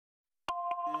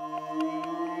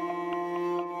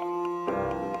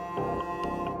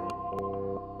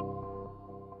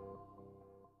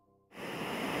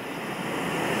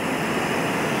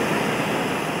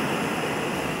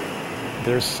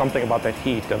There's something about that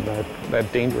heat and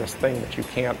that dangerous thing that you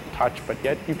can't touch, but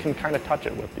yet you can kind of touch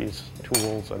it with these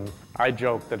tools. And I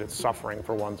joke that it's suffering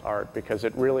for one's art because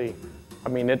it really, I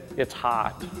mean, it's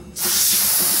hot.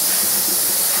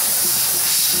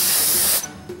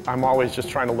 I'm always just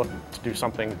trying to look to do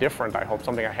something different, I hope,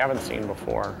 something I haven't seen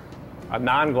before. A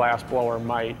non-glass blower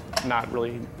might not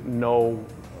really know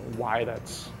why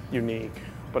that's unique,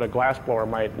 but a glass blower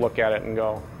might look at it and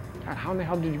go, God, how in the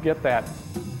hell did you get that?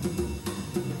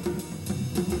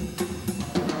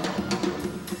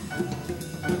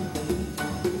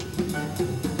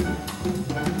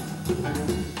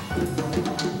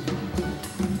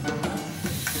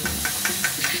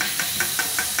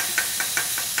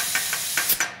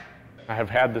 I have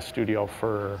had this studio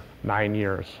for 9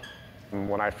 years.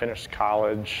 When I finished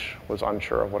college, was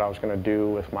unsure of what I was going to do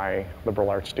with my liberal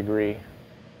arts degree.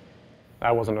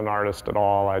 I wasn't an artist at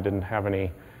all. I didn't have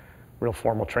any real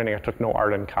formal training. I took no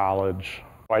art in college.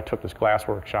 I took this glass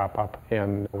workshop up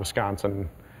in Wisconsin.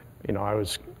 You know, I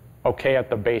was okay at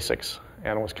the basics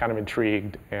and was kind of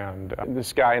intrigued. And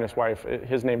this guy and his wife,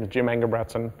 his name is Jim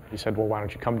Engebretson. He said, well, why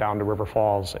don't you come down to River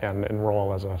Falls and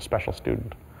enroll as a special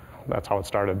student? That's how it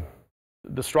started.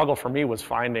 The struggle for me was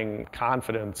finding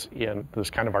confidence in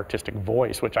this kind of artistic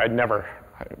voice, which I don't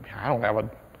have a,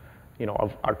 you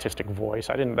know, artistic voice.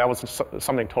 That was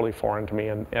something totally foreign to me.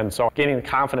 And so gaining the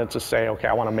confidence to say, okay,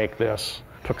 I want to make this,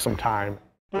 took some time.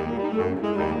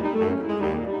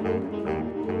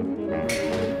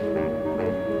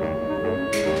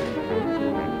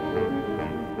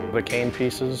 The cane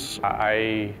pieces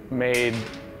I made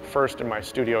first in my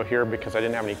studio here because I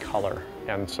didn't have any color.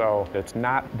 And so it's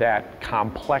not that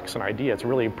complex an idea. It's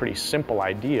really a pretty simple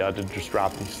idea to just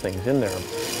drop these things in there.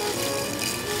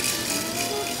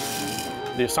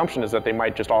 The assumption is that they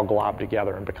might just all glob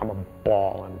together and become a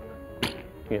ball and,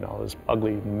 you know, this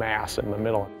ugly mass in the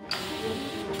middle.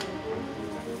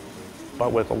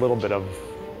 But with a little bit of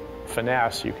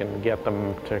finesse, you can get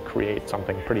them to create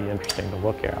something pretty interesting to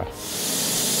look at.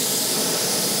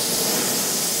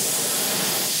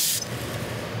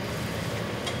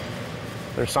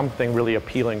 There's something really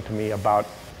appealing to me about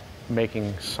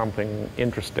making something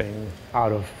interesting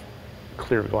out of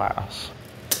clear glass.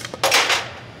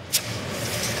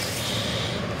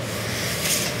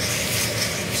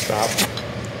 Stop.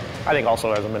 I think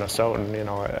also as a Minnesotan, you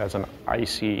know, as an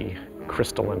icy,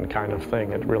 crystalline kind of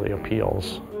thing, it really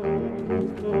appeals.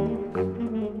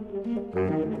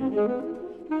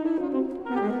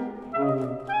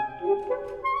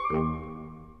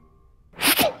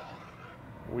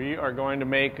 We are going to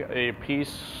make a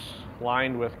piece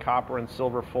lined with copper and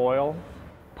silver foil.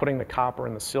 Putting the copper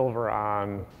and the silver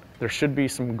on, there should be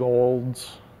some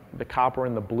golds. The copper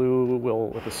and the blue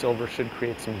with the silver should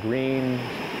create some green.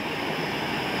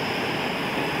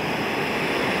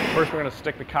 First, we're going to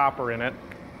stick the copper in it.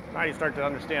 Now you start to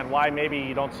understand why maybe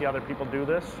you don't see other people do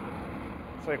this.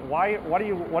 It's like, why? What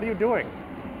are you doing,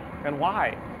 and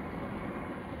why?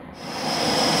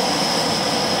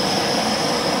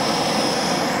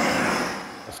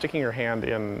 Sticking your hand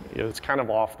in is kind of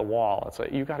off the wall. It's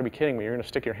like, you got to be kidding me, you're going to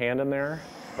stick your hand in there?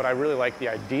 But I really like the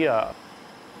idea.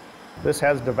 This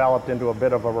has developed into a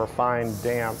bit of a refined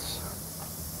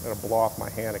dance. I'm going to blow off my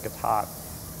hand, it gets hot.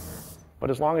 But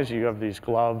as long as you have these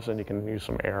gloves and you can use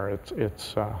some air,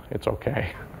 it's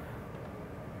okay.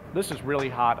 This is really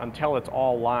hot until it's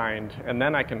all lined, and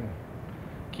then I can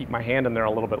keep my hand in there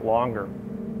a little bit longer.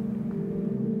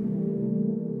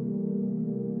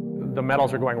 The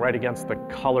metals are going right against the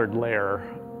colored layer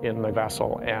in the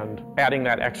vessel, and adding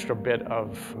that extra bit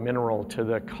of mineral to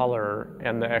the color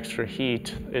and the extra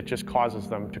heat, it just causes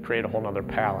them to create a whole nother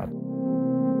palette.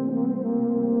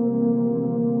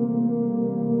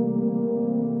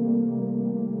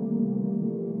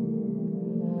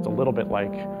 It's a little bit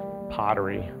like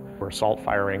pottery or salt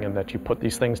firing in that you put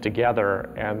these things together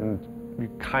and you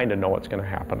kind of know what's going to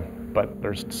happen, but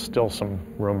there's still some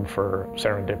room for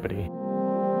serendipity.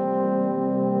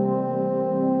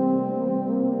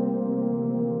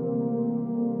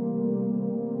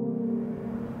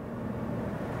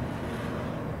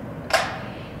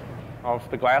 If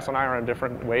the glass and I are on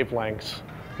different wavelengths,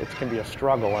 it can be a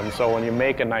struggle. And so when you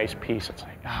make a nice piece, it's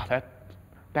like, ah,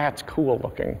 that's cool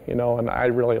looking, you know, and I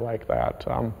really like that.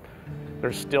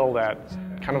 There's still that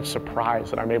kind of surprise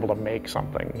that I'm able to make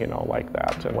something, you know, like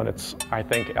that. And when it's, I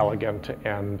think, elegant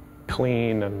and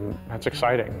clean, and that's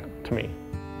exciting to me.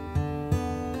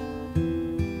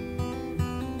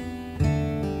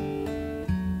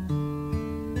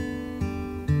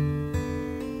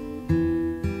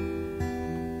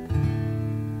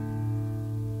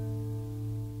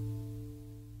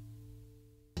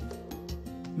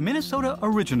 Minnesota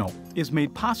Original is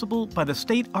made possible by the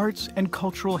State Arts and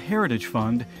Cultural Heritage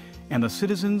Fund and the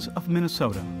citizens of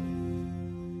Minnesota.